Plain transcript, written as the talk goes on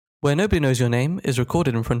where nobody knows your name is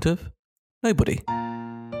recorded in front of nobody.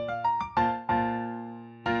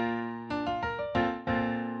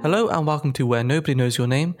 Hello and welcome to Where Nobody Knows Your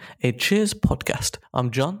Name, a Cheers podcast.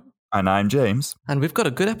 I'm John. And I'm James. And we've got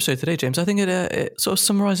a good episode today, James. I think it sort of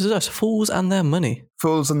summarises us, fools and their money.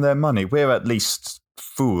 Fools and their money. We're at least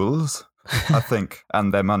fools, I think,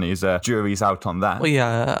 and their money's jury's out on that. Well,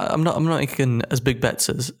 yeah, I'm not making as big bets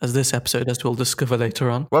as this episode, as we'll discover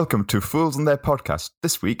later on. Welcome to Fools and Their Podcast.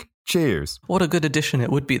 This week, cheers. What a good addition it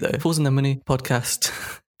would be, though. Fools and Their Money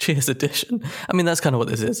podcast. Cheers edition. I mean, that's kind of what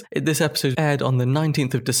this is. This episode aired on the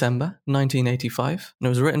 19th of December, 1985, and it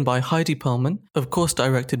was written by Heidi Perlman, of course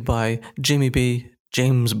directed by Jimmy B.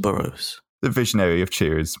 James Burrows. The visionary of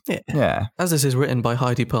Cheers. Yeah. As this is written by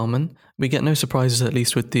Heidi Perlman, we get no surprises, at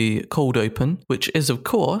least with the cold open, which is, of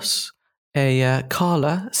course, a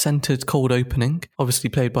Carla-centered cold opening, obviously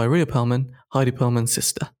played by Rhea Perlman, Heidi Perlman's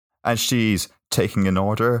sister. And she's taking an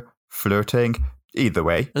order, flirting, either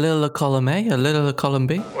way. A little of column A, a little of column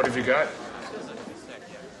B. What have you got?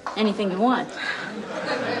 Anything you want.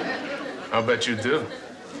 I'll bet you do.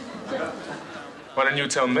 Why don't you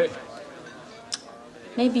tell me?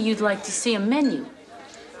 Maybe you'd like to see a menu.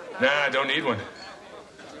 Nah, I don't need one.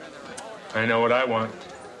 I know what I want.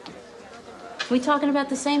 We talking about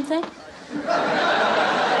the same thing?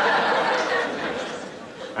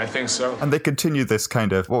 I think so. And they continue this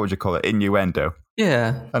kind of, what would you call it, innuendo.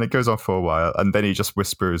 Yeah. And it goes on for a while, and then he just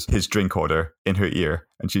whispers his drink order in her ear,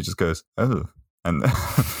 and she just goes, oh, and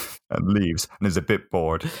and leaves, and is a bit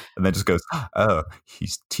bored, and then just goes, oh,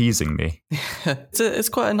 he's teasing me. It's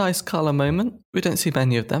quite a nice Carla moment. We don't see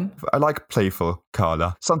many of them. I like playful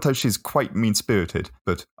Carla. Sometimes she's quite mean-spirited,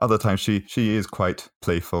 but other times she is quite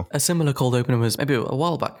playful. A similar cold opener was maybe a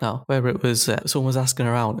while back now, where it was someone was asking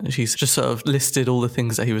her out, and she's just sort of listed all the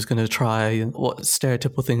things that he was going to try and what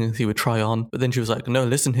stereotypical things he would try on. But then she was like, no,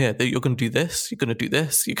 listen here, you're going to do this, you're going to do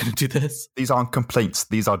this, you're going to do this. These aren't complaints,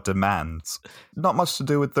 these are demands. Not much to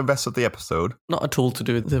do with the rest of the episode. Not at all to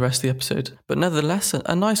do with the rest of the episode, but nevertheless,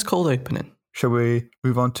 a nice cold opening. Shall we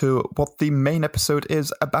move on to what the main episode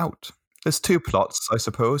is about? There's two plots, I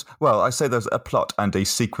suppose. Well, I say there's a plot and a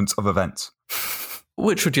sequence of events.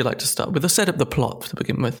 Which would you like to start with? Let's set up the plot to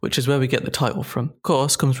begin with, which is where we get the title from. Of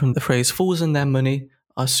course, comes from the phrase, fools and their money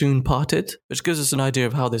are soon parted, which gives us an idea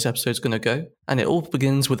of how this episode's going to go. And it all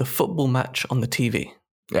begins with a football match on the TV.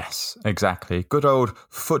 Yes, exactly. Good old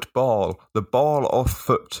football, the ball of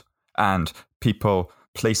foot, and people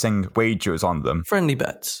placing wagers on them. Friendly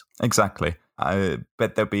bets. Exactly. I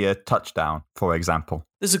bet there'll be a touchdown, for example.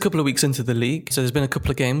 This is a couple of weeks into the league, so there's been a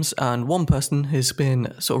couple of games, and one person has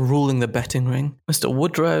been sort of ruling the betting ring, Mr.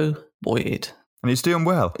 Woodrow Boyd. And he's doing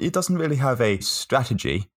well. He doesn't really have a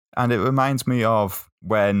strategy, and it reminds me of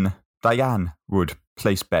when Diane would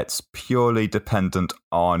place bets purely dependent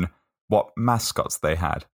on what mascots they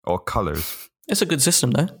had, or colours. It's a good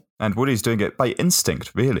system, though. And Woody's doing it by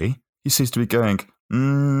instinct, really. He seems to be going,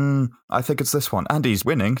 I think it's this one. And he's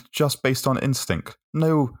winning just based on instinct.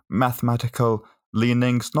 No mathematical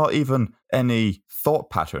leanings, not even any thought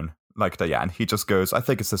pattern like Diane. He just goes, I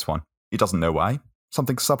think it's this one. He doesn't know why.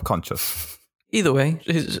 Something subconscious. Either way,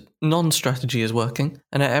 his non-strategy is working,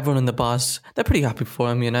 and everyone in the bars, they're pretty happy for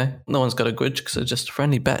him, you know. No one's got a grudge because they're just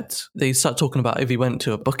friendly bets. They start talking about if he went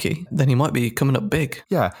to a bookie, then he might be coming up big.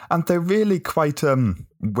 Yeah, and they're really quite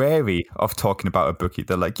wary of talking about a bookie.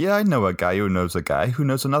 They're like, yeah, I know a guy who knows a guy who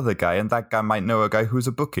knows another guy, and that guy might know a guy who's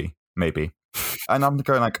a bookie, maybe. And I'm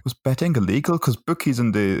going like, was betting illegal? Because bookies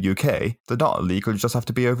in the UK, they're not illegal. You just have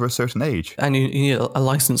to be over a certain age. And you need a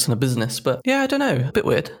license and a business. But yeah, I don't know. A bit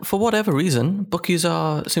weird. For whatever reason, bookies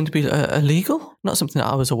seem to be illegal. Not something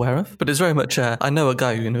that I was aware of. But it's very much, I know a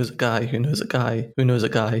guy who knows a guy who knows a guy who knows a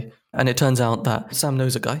guy. And it turns out that Sam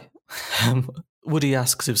knows a guy. Woody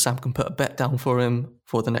asks if Sam can put a bet down for him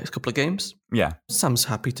for the next couple of games. Yeah. Sam's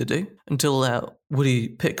happy to do until Woody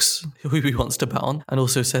picks who he wants to bet on and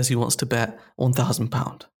also says he wants to bet £1,000.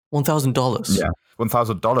 $1,000. Yeah,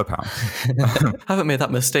 $1,000 pound. Haven't made that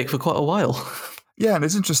mistake for quite a while. Yeah, and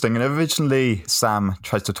it's interesting. And originally, Sam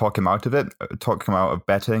tries to talk him out of it, talk him out of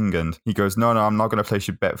betting, and he goes, no, I'm not going to place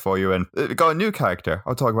your bet for you. And we got a new character.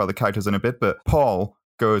 I'll talk about the characters in a bit, but Paul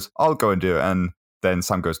goes, I'll go and do it. And then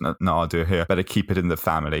Sam goes, no, I'll do it here. Better keep it in the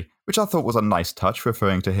family, which I thought was a nice touch,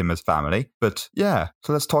 referring to him as family. But yeah,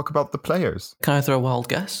 so let's talk about the players. Can I throw a wild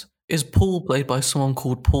guess? Is Paul played by someone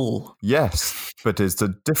called Paul? Yes, but it's a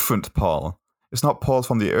different Paul. It's not Paul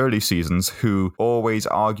from the early seasons who always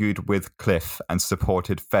argued with Cliff and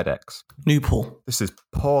supported FedEx. New Paul. This is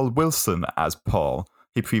Paul Wilson as Paul.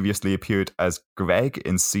 He previously appeared as Greg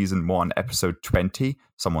in Season 1, Episode 20,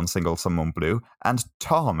 Someone Single, Someone Blue, and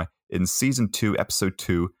Tom in Season 2, Episode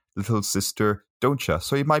 2, little sister, don't you?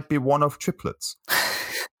 So he might be one of triplets.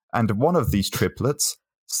 And one of these triplets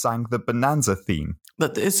sang the Bonanza theme.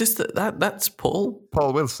 But is this that's Paul?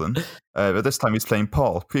 Paul Wilson. But this time he's playing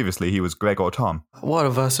Paul. Previously, he was Greg or Tom. What a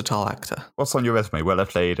versatile actor. What's on your resume? Well, I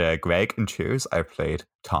played Greg in Cheers. I played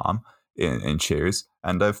Tom in Cheers.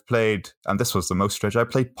 And I've played, and this was the most stretch, I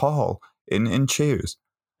played Paul in Cheers.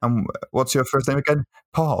 And what's your first name again?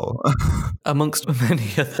 Paul. Amongst many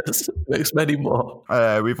others. Amongst many more.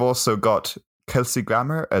 We've also got Kelsey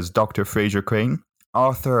Grammer as Dr. Fraser Crane.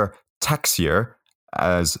 Arthur Taxier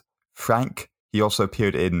as Frank. He also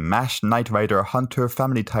appeared in MASH, Knight Rider, Hunter,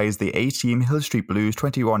 Family Ties, The A-Team, Hill Street Blues,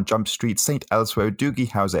 21 Jump Street, St. Elsewhere, Doogie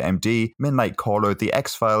Howser MD, Midnight Caller, The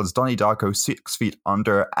X-Files, Donnie Darko, 6 Feet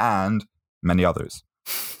Under, and many others.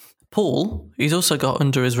 Paul, he's also got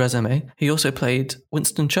under his resume, he also played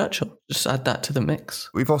Winston Churchill. Just add that to the mix.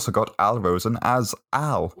 We've also got Al Rosen as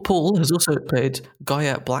Al. Paul has also played Guy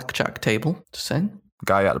at Blackjack Table, just saying.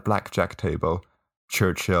 Guy at Blackjack Table,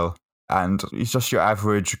 Churchill, and he's just your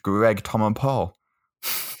average Greg, Tom, and Paul.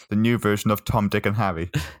 The new version of Tom, Dick, and Harry.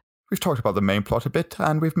 We've talked about the main plot a bit,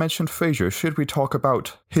 and we've mentioned Frasier. Should we talk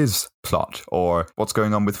about his plot, or what's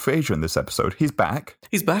going on with Frasier in this episode? He's back.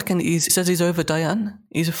 He's back, and he says he's over Diane.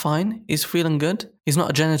 He's fine. He's feeling good. He's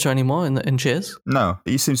not a janitor anymore in Cheers. No,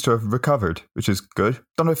 he seems to have recovered, which is good.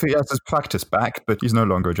 Don't know if he has his practice back, but he's no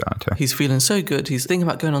longer a janitor. He's feeling so good, he's thinking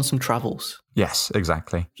about going on some travels. Yes,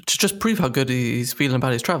 exactly. To just prove how good he's feeling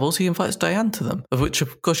about his travels, he invites Diane to them, of which,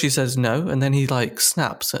 of course, she says no, and then he,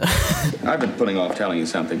 snaps. I've been putting off telling you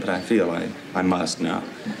something, but I feel I must now.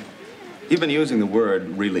 You've been using the word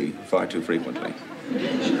really far too frequently.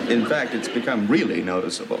 In fact, it's become really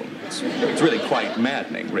noticeable. It's really quite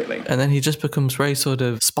maddening, really. And then he just becomes very sort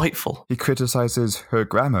of spiteful. He criticizes her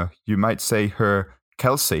grammar. You might say her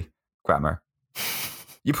Kelsey grammar.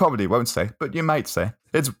 You probably won't say, but you might say.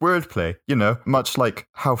 It's wordplay, much like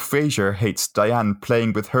how Frasier hates Diane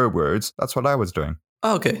playing with her words. That's what I was doing.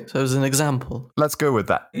 Okay, so as an example. Let's go with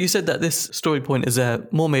that. You said that this story point is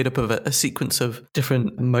more made up of a sequence of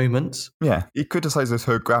different moments. Yeah, he criticizes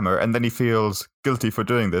her grammar and then he feels guilty for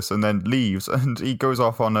doing this and then leaves and he goes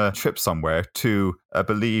off on a trip somewhere to, I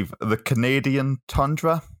believe, the Canadian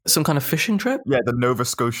tundra. Some kind of fishing trip? Yeah, the Nova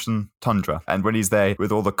Scotian tundra. And when he's there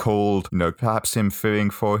with all the cold, perhaps him fearing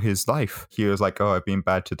for his life, he was like, oh, I've been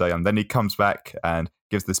bad today. And then he comes back and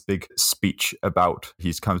gives this big speech about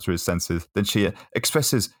he's come to his senses. Then she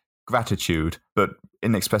expresses gratitude, but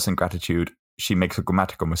in expressing gratitude, she makes a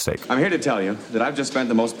grammatical mistake. I'm here to tell you that I've just spent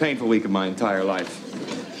the most painful week of my entire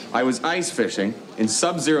life. I was ice fishing in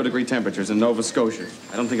sub-zero degree temperatures in Nova Scotia.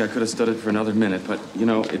 I don't think I could have stood it for another minute, but,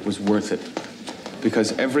 it was worth it.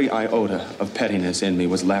 Because every iota of pettiness in me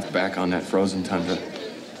was left back on that frozen tundra.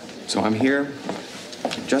 So I'm here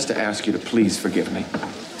just to ask you to please forgive me.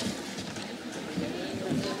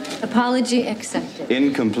 Apology accepted.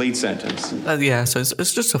 Incomplete sentence. Yeah, so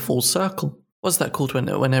it's just a full circle. What's that called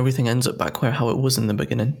when everything ends up back how it was in the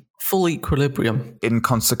beginning? Full equilibrium.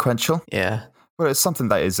 Inconsequential? Yeah. Well, it's something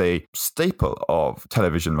that is a staple of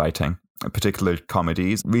television writing, particularly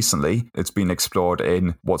comedies. Recently, it's been explored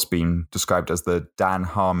in what's been described as the Dan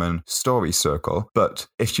Harmon story circle. But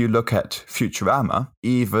if you look at Futurama,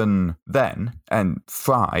 even then, and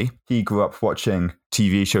Fry, he grew up watching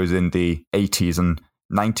TV shows in the 80s and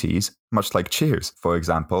 90s, much like Cheers, for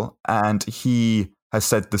example. And he has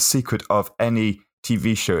said the secret of any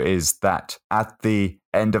TV show is that at the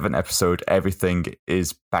end of an episode, everything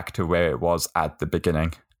is back to where it was at the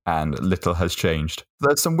beginning and little has changed.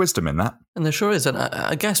 There's some wisdom in that. And there sure is. And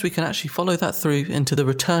I guess we can actually follow that through into the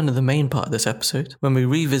return of the main part of this episode when we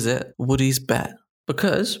revisit Woody's bet.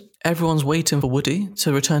 Because everyone's waiting for Woody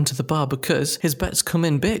to return to the bar because his bet's come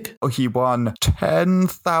in big. Oh, he won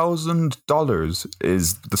 $10,000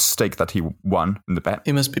 is the stake that he won in the bet.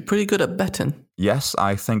 He must be pretty good at betting. Yes,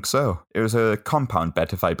 I think so. It was a compound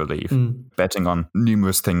bet, if I believe. Betting on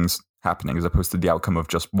numerous things happening as opposed to the outcome of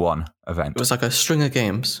just one event. It was like a string of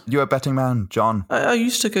games. You're a betting man, John. I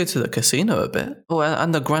used to go to the casino a bit. Oh,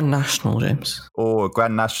 and the Grand National, James. Oh,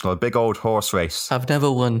 Grand National, a big old horse race. I've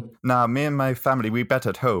never won. Now, me and my family, we bet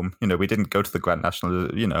at home. We didn't go to the Grand National.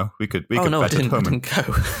 We could bet at home. We didn't go.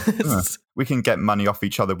 We can get money off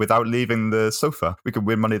each other without leaving the sofa. We could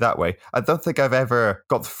win money that way. I don't think I've ever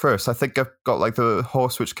got the first. I think I've got the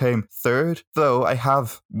horse which came third, though I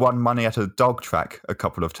have won money at a dog track a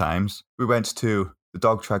couple of times. We went to the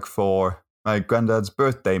dog track for my granddad's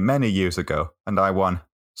birthday many years ago, and I won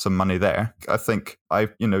some money there. I think I,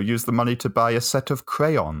 used the money to buy a set of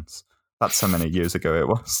crayons That's how many years ago it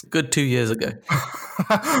was. Good 2 years ago.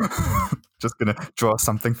 Just going to draw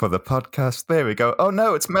something for the podcast. There we go. Oh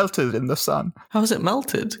no, it's melted in the sun. How is it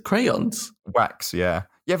melted? Crayons? Wax, yeah.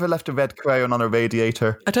 You ever left a red crayon on a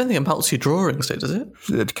radiator? I don't think it melts your drawings, though, does it?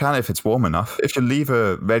 It can if it's warm enough. If you leave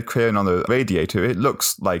a red crayon on the radiator, it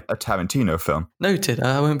looks like a Tarantino film. Noted.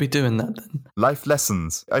 I won't be doing that then. Life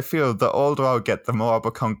lessons. I feel the older I'll get, the more I'll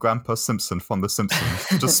become Grandpa Simpson from The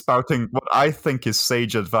Simpsons. Just spouting what I think is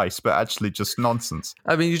sage advice, but actually just nonsense.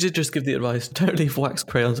 I mean, you did just give the advice, don't leave wax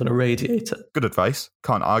crayons on a radiator. Good advice.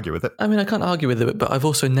 Can't argue with it. I mean, I can't argue with it, but I've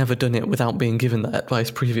also never done it without being given that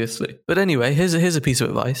advice previously. But anyway, here's a piece of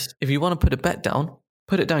advice. If you want to put a bet down,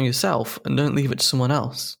 put it down yourself and don't leave it to someone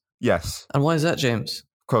else. Yes. And why is that, James?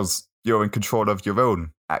 Because you're in control of your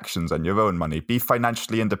own actions and your own money. Be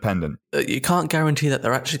financially independent. You can't guarantee that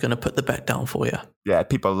they're actually going to put the bet down for you. Yeah,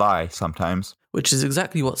 people lie sometimes. Which is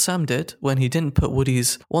exactly what Sam did when he didn't put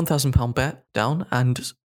Woody's £1,000 bet down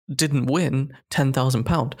and didn't win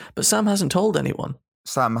 £10,000. But Sam hasn't told anyone.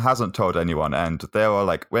 Sam hasn't told anyone, and they were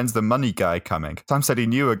like, when's the money guy coming? Sam said he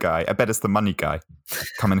knew a guy. I bet it's the money guy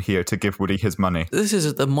coming here to give Woody his money. This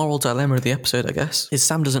is the moral dilemma of the episode, I guess, is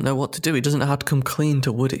Sam doesn't know what to do. He doesn't know how to come clean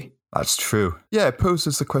to Woody. That's true. Yeah, it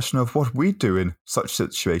poses the question of what we do in such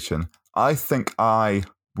situation. I think I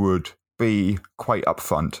would be quite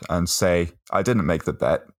upfront and say, I didn't make the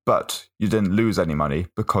bet, but you didn't lose any money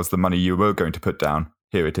because the money you were going to put down,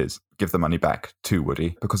 here it is. Give the money back to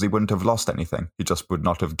Woody because he wouldn't have lost anything. He just would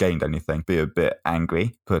not have gained anything. Be a bit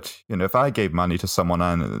angry. But, if I gave money to someone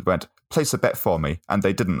and went, place a bet for me, and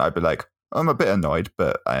they didn't, I'd be like, I'm a bit annoyed,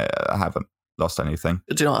 but I haven't lost anything.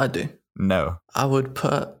 Do you know what I'd do? No. I would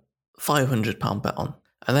put £500 bet on.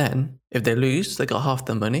 And then, if they lose, they got half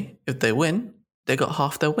their money. If they win, they got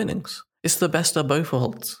half their winnings. It's the best of both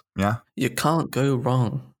worlds. Yeah. You can't go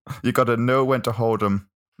wrong. You got to know when to hold them,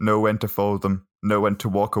 know when to fold them, know when to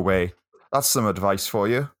walk away. That's some advice for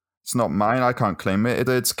you. It's not mine. I can't claim it.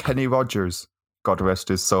 It's Kenny Rogers. God rest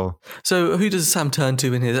his soul. So who does Sam turn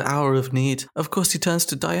to in his hour of need? Of course he turns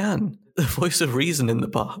to Diane, the voice of reason in the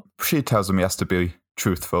bar. She tells him he has to be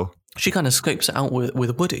truthful. She kind of scopes it out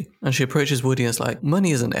with Woody, and she approaches Woody and is like,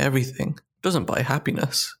 money isn't everything. It doesn't buy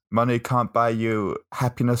happiness. Money can't buy you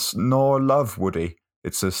happiness nor love, Woody.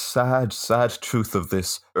 It's a sad, sad truth of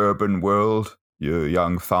this urban world, you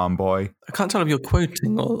young farm boy. I can't tell if you're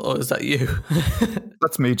quoting or is that you?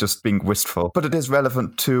 That's me just being wistful. But it is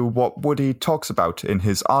relevant to what Woody talks about in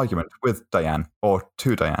his argument with Diane, or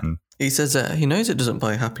to Diane. He says that he knows it doesn't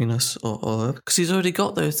buy happiness or love because he's already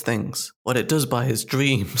got those things. What it does buy his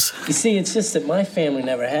dreams. You see, it's just that my family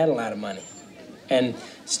never had a lot of money. And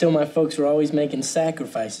still my folks were always making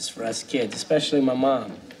sacrifices for us kids, especially my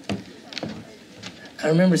mom. I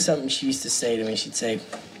remember something she used to say to me. She'd say,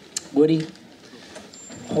 Woody,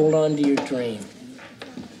 hold on to your dream.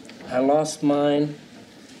 I lost mine,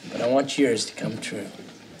 but I want yours to come true.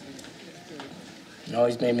 It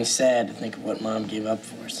always made me sad to think of what Mom gave up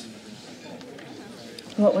for us.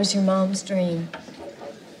 What was your mom's dream?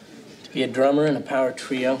 To be a drummer in a power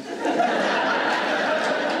trio.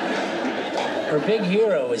 Her big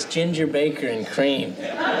hero was Ginger Baker and Cream.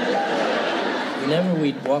 Whenever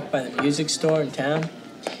we'd walk by the music store in town,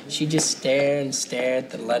 she'd just stare and stare at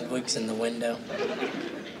the Ludwigs in the window.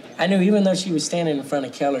 I knew even though she was standing in front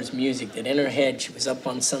of Keller's music that in her head she was up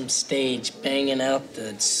on some stage banging out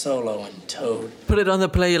the solo in Toad. Put it on the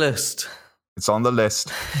playlist. It's on the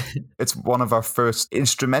list. It's one of our first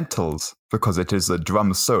instrumentals because it is a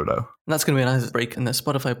drum solo. And that's going to be a nice break in the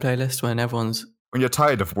Spotify playlist when everyone's... When you're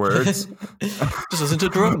tired of words. Just listen to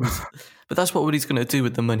drums. But that's what Woody's going to do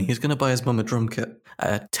with the money. He's going to buy his mum a drum kit.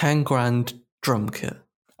 A 10 grand drum kit.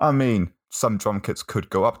 I mean, some drum kits could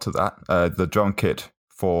go up to that. The drum kit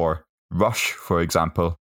for Rush, for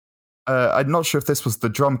example. I'm not sure if this was the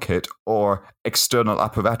drum kit or external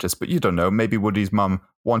apparatus, but you don't know. Maybe Woody's mum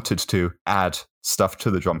wanted to add stuff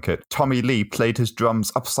to the drum kit. Tommy Lee played his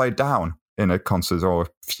drums upside down in a concert or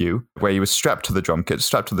few, where he was strapped to the drum kit,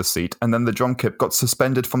 strapped to the seat, and then the drum kit got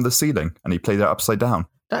suspended from the ceiling, and he played it upside down.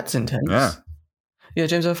 That's intense. Yeah. Yeah,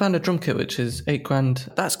 James, I found a drum kit which is 8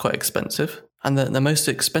 grand. That's quite expensive. And the most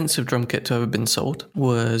expensive drum kit to ever been sold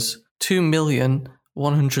was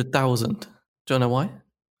 2,100,000. Do you know why?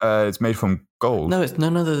 It's made from gold. No, it's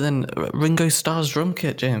none other than Ringo Starr's drum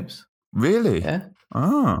kit, James. Really? Yeah.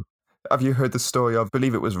 Oh. Have you heard the story of, I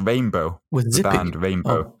believe it was Rainbow? With the Zippy? Band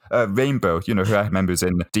Rainbow. Oh. Rainbow, who are members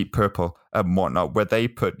in Deep Purple and whatnot, where they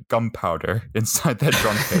put gunpowder inside their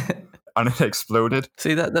drum kit and it exploded.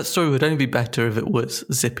 See, that story would only be better if it was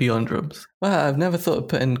Zippy on drums. Well, I've never thought of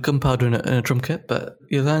putting gunpowder in a drum kit, but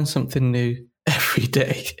you learn something new every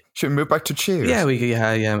day. Should we move back to Cheers? Yeah,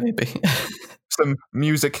 maybe. Some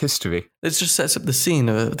music history. It just sets up the scene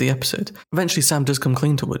of the episode. Eventually, Sam does come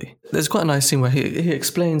clean to Woody. There's quite a nice scene where he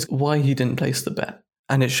explains why he didn't place the bet.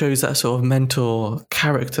 And it shows that sort of mentor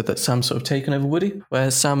character that Sam's sort of taken over Woody,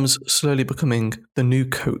 where Sam's slowly becoming the new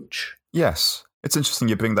coach. Yes. It's interesting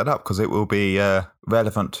you bring that up because it will be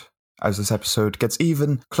relevant as this episode gets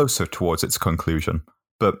even closer towards its conclusion.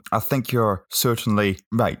 But I think you're certainly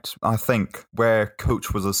right. I think where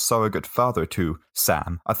Coach was a surrogate father to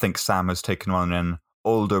Sam, I think Sam has taken on an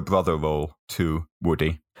older brother role to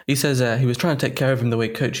Woody. He says he was trying to take care of him the way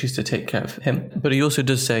Coach used to take care of him. But he also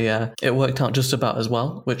does say it worked out just about as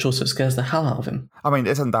well, which also scares the hell out of him. I mean,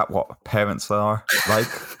 isn't that what parents are like?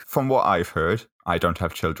 From what I've heard, I don't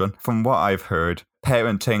have children. From what I've heard,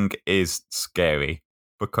 parenting is scary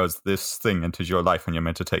because this thing enters your life and you're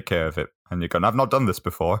meant to take care of it. And you're going, I've not done this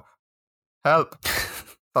before. Help.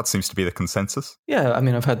 That seems to be the consensus. Yeah, I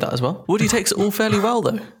mean, I've heard that as well. Woody takes it all fairly well,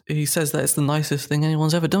 though. He says that it's the nicest thing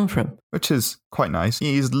anyone's ever done for him. Which is quite nice.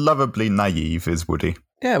 He's lovably naive, is Woody.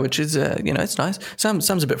 Yeah, which is, it's nice.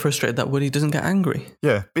 Sam's a bit frustrated that Woody doesn't get angry.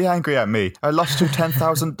 Yeah, be angry at me. I lost you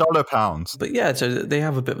 $10,000. But yeah, so they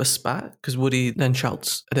have a bit of a spat because Woody then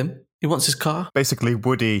shouts at him. He wants his car. Basically,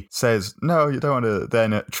 Woody says, no, you don't want to,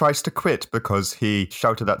 then tries to quit because he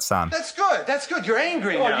shouted at Sam. That's good. You're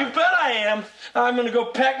angry now. Oh, you bet I am. I'm going to go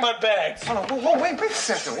pack my bags. Hold on, wait a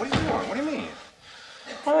second. What are you doing? What do you mean?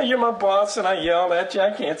 Well, you're my boss and I yelled at you.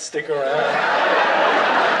 I can't stick around.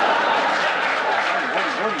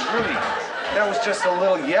 Woody, that was just a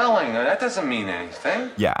little yelling. That doesn't mean anything.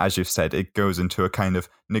 Yeah, as you've said, it goes into a kind of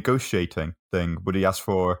negotiating thing. Woody asks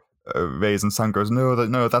for a raise and Sam goes,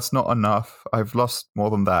 no, that's not enough. I've lost more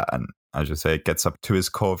than that. And as you say, it gets up to his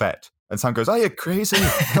Corvette. And Sam goes, are you crazy?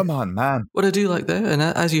 Come on, man. What I do like though, and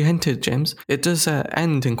as you hinted, James, it does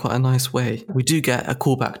end in quite a nice way. We do get a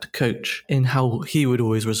callback to Coach in how he would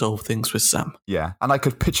always resolve things with Sam. Yeah, and I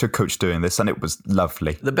could picture Coach doing this and it was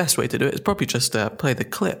lovely. The best way to do it is probably just play the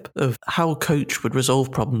clip of how Coach would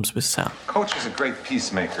resolve problems with Sam. Coach was a great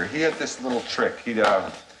peacemaker. He had this little trick. He'd,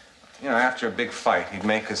 after a big fight, he'd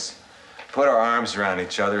make us put our arms around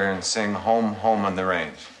each other and sing Home, Home on the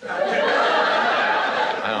Range.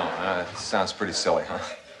 I know, it sounds pretty silly, huh?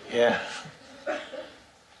 Yeah.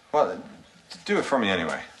 Well, do it for me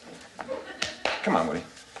anyway. Come on, Woody.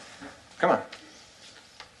 Come on.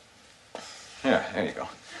 Yeah, there you go.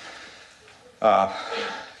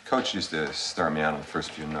 Coach used to start me out on the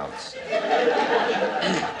first few notes.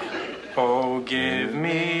 Oh, give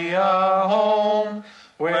me a home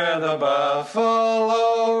where the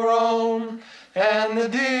buffalo roam and the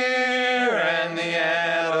deer and the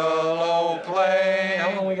antelope play.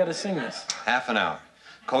 How long we got to sing this? Half an hour.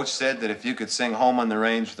 Coach said that if you could sing Home on the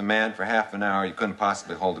Range with a man for half an hour, you couldn't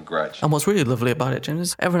possibly hold a grudge. And what's really lovely about it, James,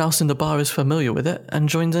 is everyone else in the bar is familiar with it and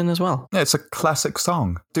joins in as well. Yeah, it's a classic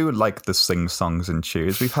song. I do like the sing-songs and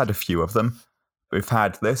cheers. We've had a few of them. We've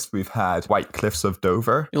had this. We've had White Cliffs of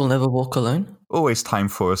Dover. You'll Never Walk Alone. Always time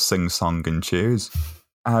for a sing-song and cheers.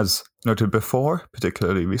 As noted before,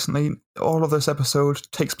 particularly recently, all of this episode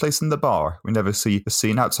takes place in the bar. We never see a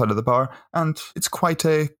scene outside of the bar, and it's quite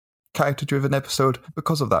a character-driven episode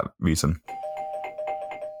because of that reason.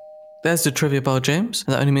 There's the trivia bar, James.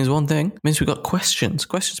 And that only means one thing. It means we've got questions.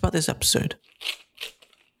 Questions about this episode.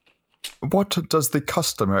 What does the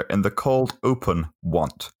customer in the cold open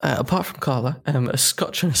want? Apart from Carla, a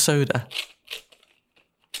scotch and a soda.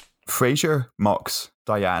 Frasier mocks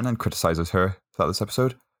Diane and criticises her throughout this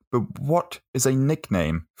episode, but what is a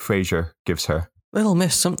nickname Frasier gives her? Little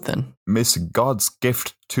Miss something. Miss God's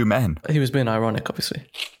Gift to Men. He was being ironic, obviously.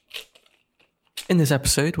 In this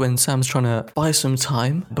episode, when Sam's trying to buy some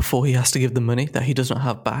time before he has to give the money that he does not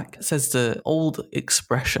have back, it says the old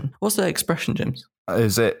expression. What's that expression, James?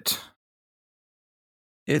 Is it?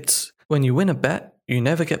 It's when you win a bet, you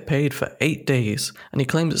never get paid for 8 days. And he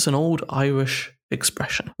claims it's an old Irish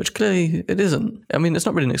expression, which clearly it isn't. I mean, it's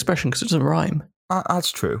not really an expression because it doesn't rhyme.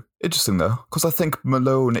 That's true. Interesting, though, because I think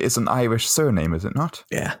Malone is an Irish surname, is it not?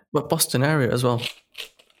 Yeah, but Boston area as well.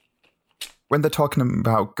 When they're talking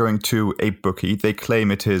about going to a bookie, they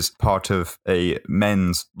claim it is part of a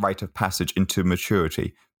men's rite of passage into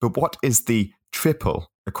maturity. But what is the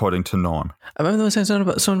triple, according to Norm? I remember they were saying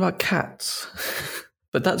something about cats.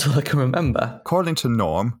 But that's all I can remember. According to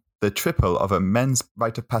Norm, the triple of a men's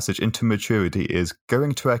rite of passage into maturity is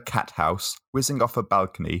going to a cat house, whizzing off a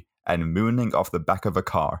balcony, and mooning off the back of a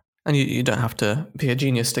car. And you don't have to be a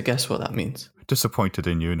genius to guess what that means. Disappointed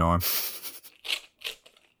in you, Norm.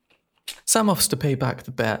 Sam offers to pay back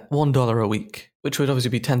the bet $1 a week, which would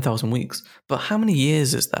obviously be 10,000 weeks. But how many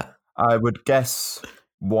years is that? I would guess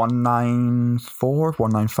 194,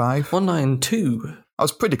 195. 192. I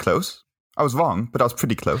was pretty close. I was wrong, but I was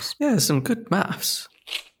pretty close. Yeah, some good maths.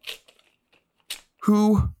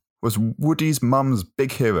 Who was Woody's mum's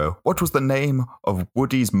big hero? What was the name of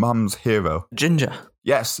Woody's mum's hero? Ginger.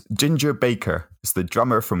 Yes, Ginger Baker is the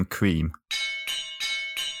drummer from Cream.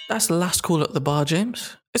 That's the last call at the bar,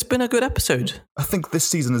 James. It's been a good episode. I think this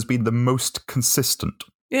season has been the most consistent.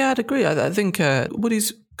 Yeah, I'd agree. I think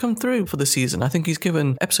Woody's come through for the season. I think he's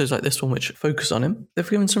given episodes like this one which focus on him. They've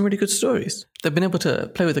given some really good stories. They've been able to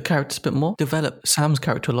play with the characters a bit more, develop Sam's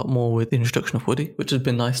character a lot more with the introduction of Woody, which has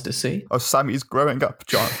been nice to see. Oh, Sammy's growing up,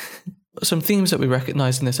 John. Some themes that we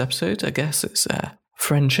recognise in this episode, I guess, it's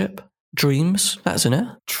friendship, dreams, that's in it.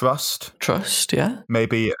 Trust. Trust, yeah.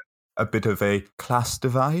 Maybe a bit of a class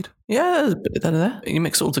divide. Yeah, there's a bit of that in there. You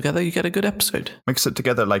mix it all together, you get a good episode. Mix it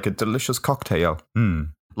together like a delicious cocktail.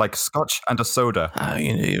 Like scotch and a soda.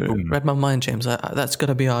 You read my mind, James. That's got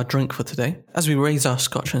to be our drink for today. As we raise our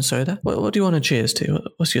scotch and soda, what do you want to cheers to?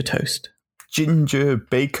 What's your toast? Ginger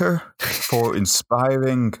Baker for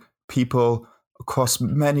inspiring people across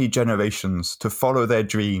many generations to follow their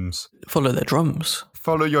dreams. Follow their drums.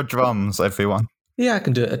 Follow your drums, everyone. Yeah, I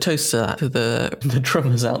can do it. A toast to that, to the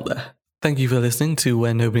drummers out there. Thank you for listening to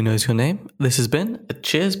Where Nobody Knows Your Name. This has been a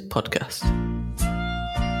Cheers podcast.